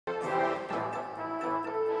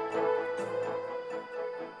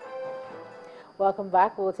Welcome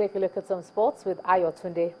back. We'll take a look at some sports with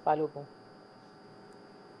Ayotunde Balogun.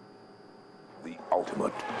 The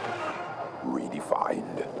ultimate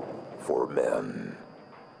redefined for men.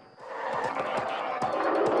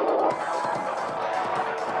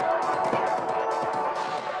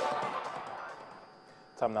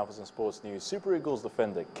 Time now for some sports news. Super Eagles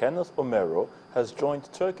defender Kenneth Omeruo has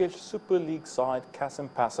joined Turkish Super League side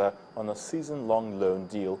Kasimpasa on a season-long loan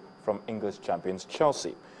deal from English champions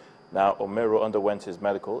Chelsea. Now, Omeruo underwent his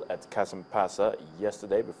medical at Kasimpasa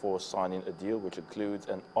yesterday before signing a deal which includes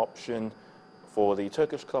an option for the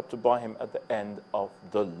Turkish club to buy him at the end of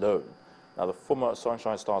the loan. Now, the former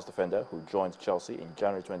Sunshine Stars defender, who joined Chelsea in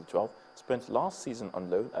January 2012, spent last season on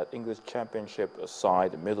loan at English Championship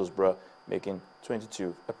side Middlesbrough, making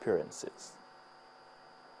 22 appearances.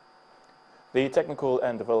 The Technical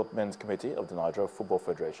and Development Committee of the Nigeria Football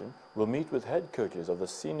Federation will meet with head coaches of the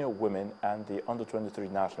senior women and the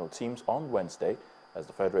under-23 national teams on Wednesday as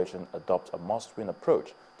the federation adopts a must-win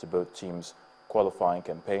approach to both teams' qualifying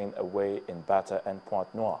campaign away in Bata and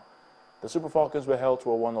Pointe-Noire. The Super Falcons were held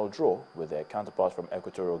to a 1-0 draw with their counterparts from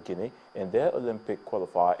Equatorial Guinea in their Olympic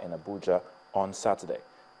qualifier in Abuja on Saturday,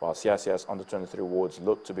 while CICS under-23 wards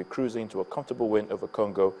looked to be cruising to a comfortable win over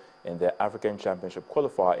Congo in their African Championship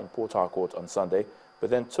qualifier in Port Harcourt on Sunday,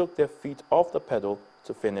 but then took their feet off the pedal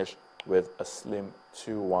to finish with a slim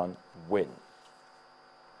 2-1 win.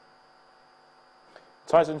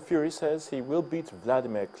 Tyson Fury says he will beat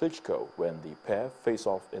Vladimir Klitschko when the pair face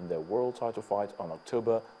off in their world title fight on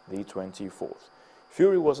October the 24th.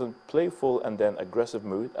 Fury was in playful and then aggressive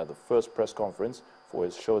mood at the first press conference for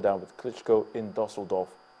his showdown with Klitschko in Dusseldorf,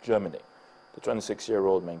 Germany. The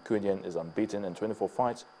 26-year-old Mancunian is unbeaten in 24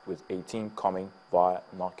 fights, with 18 coming via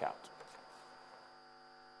knockout.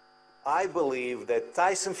 I believe that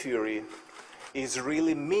Tyson Fury is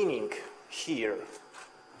really meaning here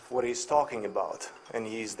what he's talking about. And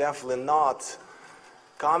he's definitely not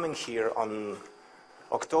coming here on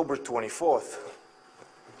October 24th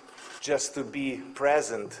just to be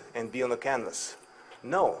present and be on the canvas.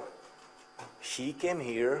 No, he came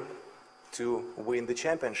here to win the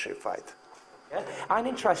championship fight. Yeah. I'm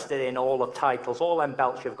interested in all the titles, all them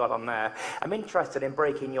belts you've got on there. I'm interested in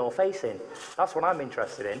breaking your face in. That's what I'm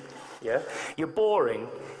interested in. Yeah, you're boring.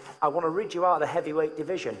 I want to rid you out of the heavyweight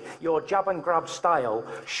division. Your jab and grab style,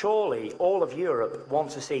 surely all of Europe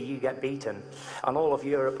wants to see you get beaten. And all of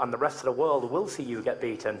Europe and the rest of the world will see you get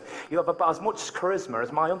beaten. You have about as much charisma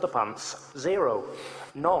as my underpants. Zero.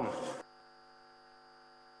 None.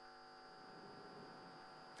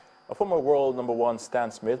 A former world #1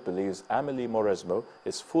 Stan Smith believes Amelie Mauresmo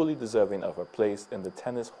is fully deserving of her place in the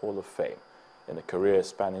Tennis Hall of Fame. In a career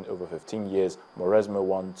spanning over 15 years, Mauresmo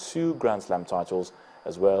won 2 Grand Slam titles,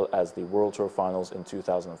 as well as the World Tour Finals in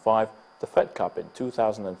 2005, the Fed Cup in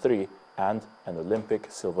 2003, and an Olympic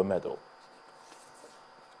silver medal.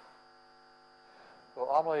 Well,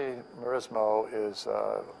 Amelie Mauresmo is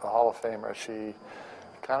a Hall of Famer. She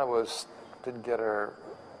kind of didn't get her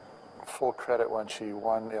full credit when she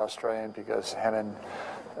won the Australian because Henin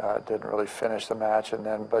didn't really finish the match,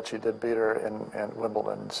 but she did beat her in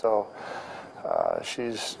Wimbledon. So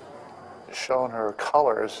she's shown her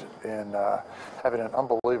colors in having an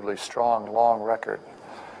unbelievably strong, long record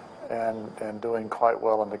and doing quite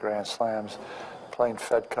well in the Grand Slams, playing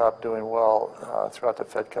Fed Cup, doing well throughout the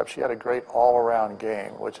Fed Cup. She had a great all-around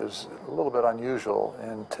game, which is a little bit unusual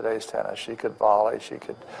in today's tennis. She could volley, she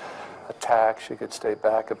could attack, she could stay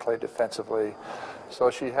back and play defensively. So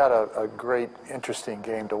she had a great, interesting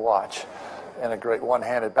game to watch and a great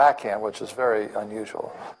one-handed backhand, which is very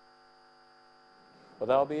unusual. Well,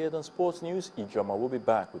 that'll be it on Sports News. Ijoma will be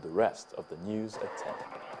back with the rest of the news at 10.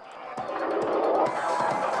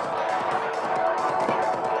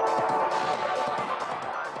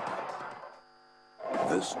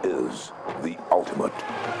 This is the ultimate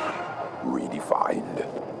redefined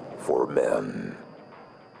for men.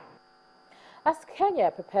 As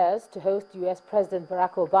Kenya prepares to host U.S. President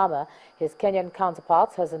Barack Obama, his Kenyan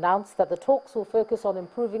counterpart has announced that the talks will focus on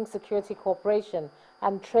improving security cooperation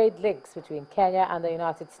and trade links between Kenya and the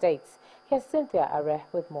United States. Here's Cynthia Are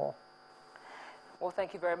with more. Well,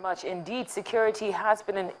 thank you very much. Indeed, security has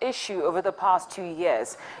been an issue over the past 2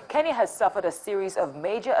 years. Kenya has suffered a series of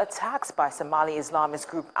major attacks by Somali Islamist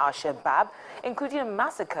group Al-Shabaab, including a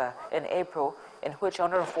massacre in April in which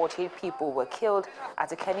 148 people were killed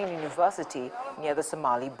at a Kenyan university near the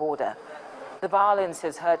Somali border. The violence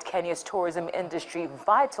has hurt Kenya's tourism industry,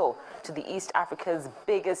 vital to the East Africa's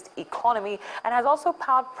biggest economy, and has also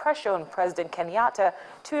piled pressure on President Kenyatta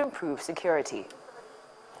to improve security.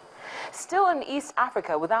 Still in East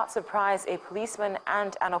Africa, without surprise, a policeman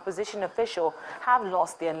and an opposition official have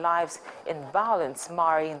lost their lives in violence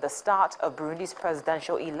marring the start of Burundi's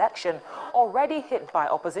presidential election, already hit by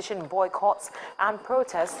opposition boycotts and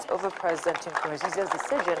protests over President Nkurunziza's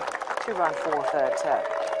decision to run for a third term.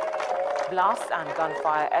 Blasts and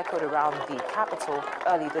gunfire echoed around the capital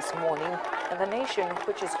early this morning in the nation,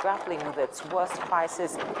 which is grappling with its worst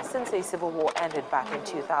crisis since a civil war ended back in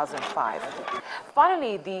 2005.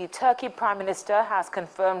 Finally, the Turkey Prime Minister has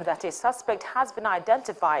confirmed that a suspect has been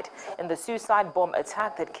identified in the suicide bomb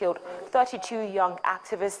attack that killed 32 young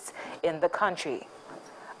activists in the country.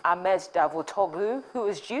 Ahmed Davutoglu, who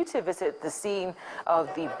is due to visit the scene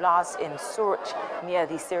of the blast in Suruç near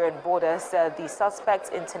the Syrian border, said the suspect's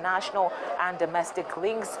international and domestic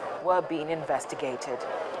links were being investigated.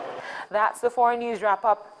 That's the foreign news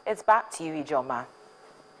wrap-up. It's back to you, Ijoma.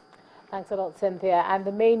 Thanks a lot, Cynthia. And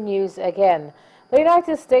the main news again. The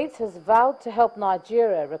United States has vowed to help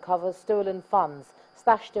Nigeria recover stolen funds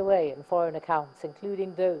stashed away in foreign accounts,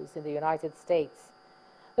 including those in the United States.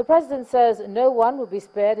 The president says no one will be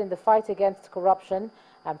spared in the fight against corruption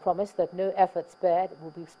and promised that no effort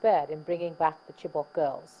will be spared in bringing back the Chibok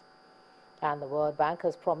girls. And the World Bank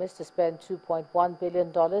has promised to spend $2.1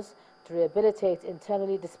 billion to rehabilitate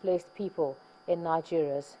internally displaced people in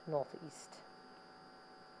Nigeria's northeast.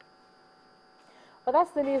 Well,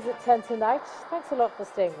 that's the news at 10 tonight. Thanks a lot for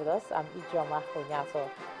staying with us. I'm Ijoma Onyato.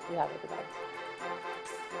 You have a good night.